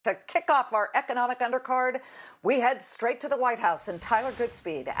To kick off our economic undercard, we head straight to the White House and Tyler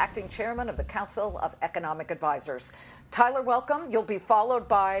Goodspeed, acting chairman of the Council of Economic Advisors. Tyler, welcome. You'll be followed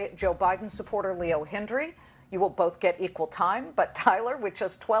by Joe Biden supporter Leo Hendry. You will both get equal time. But Tyler, with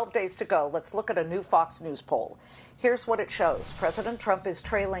just 12 days to go, let's look at a new Fox News poll. Here's what it shows. President Trump is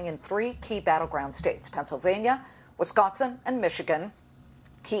trailing in three key battleground states, Pennsylvania, Wisconsin, and Michigan.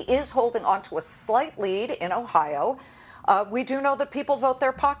 He is holding on to a slight lead in Ohio. We do know that people vote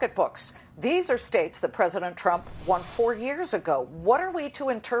their pocketbooks. These are states that President Trump won 4 years ago. What are we to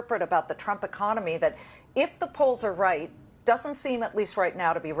interpret about the Trump economy that, if the polls are right, doesn't seem, at least right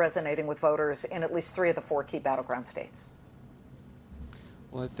now, to be resonating with voters in at least 3 of the 4 key battleground states?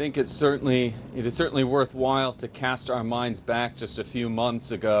 Well, I think it is certainly worthwhile to cast our minds back just a few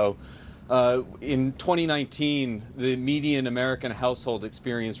months ago. In 2019, the median American household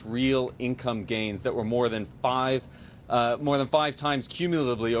experienced real income gains that were more than five times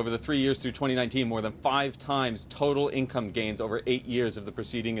cumulatively over the 3 years through 2019, more than 5 times total income gains over 8 years of the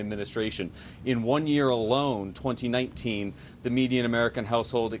preceding administration. In 1 year alone, 2019, the median American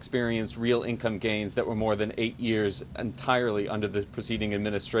household experienced real income gains that were more than 8 years entirely under the preceding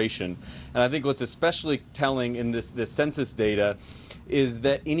administration. And I think what's especially telling in this census data is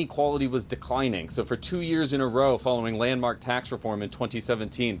that inequality was declining. So for 2 years in a row following landmark tax reform in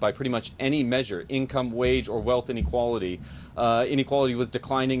 2017, by pretty much any measure, income, wage, or wealth inequality, inequality was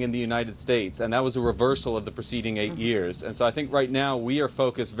declining in the United States. And that was a reversal of the preceding 8 years. And so I think right now we are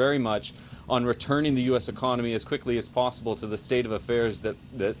focused very much on returning the U.S. economy as quickly as possible to the state of affairs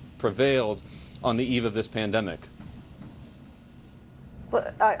that prevailed on the eve of this pandemic.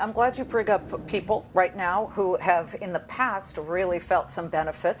 I'm glad you bring up people right now who have in the past really felt some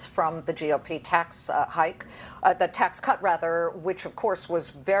benefits from the GOP tax hike, the tax cut rather, which of course was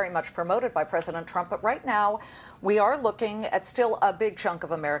very much promoted by President Trump. But right now we are looking at still a big chunk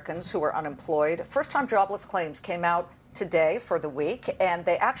of Americans who are unemployed. First-time jobless claims came out today for the week, and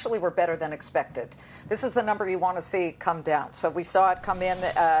they actually were better than expected. This is the number you want to see come down. So we saw it come in,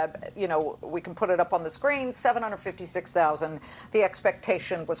 we can put it up on the screen, 756,000. The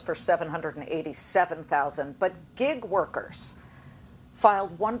expectation was for 787,000. But gig workers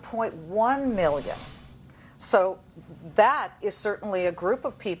filed 1.1 million. So that is certainly a group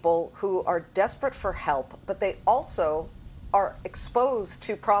of people who are desperate for help, but they also are exposed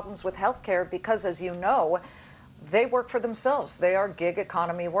to problems with health care because, as you know, they work for themselves. They are gig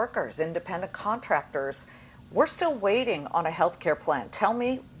economy workers, independent contractors. We're still waiting on a health care plan. Tell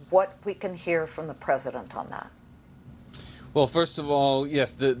me what we can hear from the president on that. Well, first of all,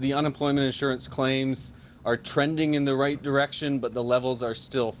 yes, the unemployment insurance claims are trending in the right direction, but the levels are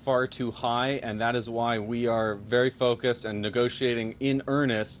still far too high, and that is why we are very focused and negotiating in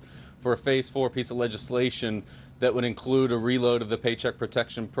earnest for a Phase 4 piece of legislation that would include a reload of the Paycheck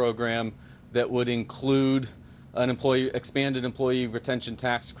Protection Program, that would include an expanded employee retention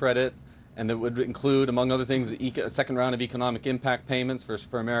tax credit, and that would include, among other things, a second round of economic impact payments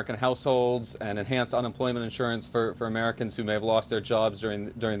for American households, and enhanced unemployment insurance for Americans who may have lost their jobs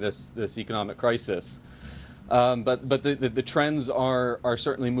during this economic crisis. But the trends are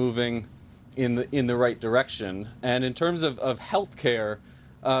certainly moving in the right direction. And in terms of health care,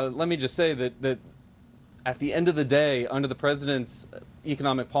 let me just say that at the end of the day, under the president's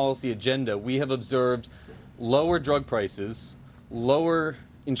economic policy agenda, we have observed lower drug prices, lower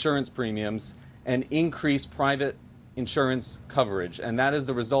insurance premiums, and increased private insurance coverage. And that is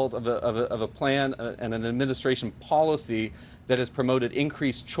the result of a plan and an administration policy that has promoted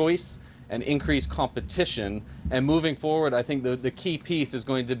increased choice and increased competition. And moving forward, I think the key piece is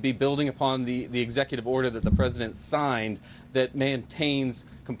going to be building upon the executive order that the president signed that maintains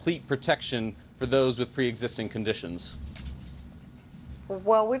complete protection for those with pre-existing conditions.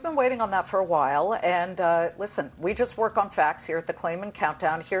 Well, we've been waiting on that for a while. And listen, we just work on facts here at the Claim and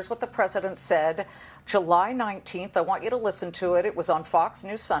Countdown. Here's what the president said July 19th. I want you to listen to it. It was on Fox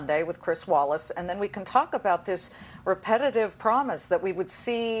News Sunday with Chris Wallace. And then we can talk about this repetitive promise that we would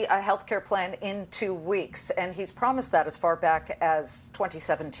see a health care plan in 2 weeks. And he's promised that as far back as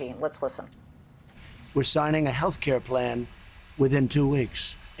 2017. Let's listen. We're signing a health care plan within 2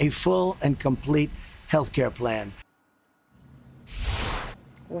 weeks, a full and complete health care plan.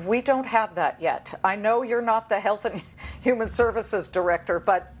 We don't have that yet. I know you're not the Health and Human Services Director,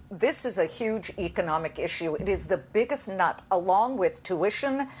 but this is a huge economic issue. It is the biggest nut, along with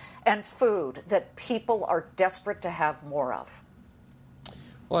tuition and food, that people are desperate to have more of.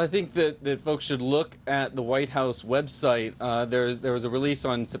 Well, I think that folks should look at the White House website. There was a release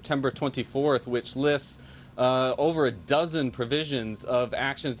on September 24th which lists over a dozen provisions of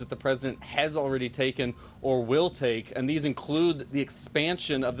actions that the president has already taken or will take, and these include the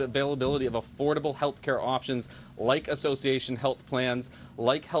expansion of the availability of affordable health care options like association health plans,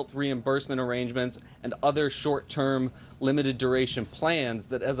 like health reimbursement arrangements, and other short-term limited duration plans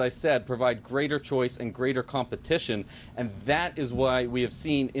that, as I said, provide greater choice and greater competition. And that is why we have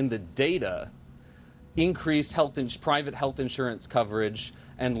seen in the data increased private health insurance coverage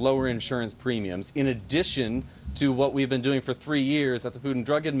and lower insurance premiums, in addition to what we've been doing for 3 years at the Food and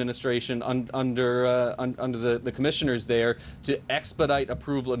Drug Administration under the commissioners there to expedite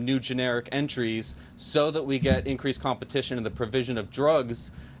approval of new generic entries so that we get increased competition in the provision of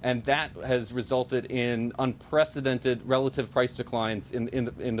drugs, and that has resulted in unprecedented relative price declines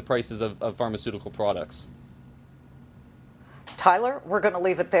in the prices of pharmaceutical products. Tyler, we're going to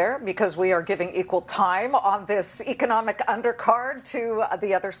leave it there because we are giving equal time on this economic undercard to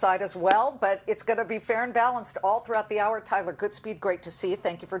the other side as well. But it's going to be fair and balanced all throughout the hour. Tyler Goodspeed, great to see you.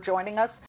 Thank you for joining us.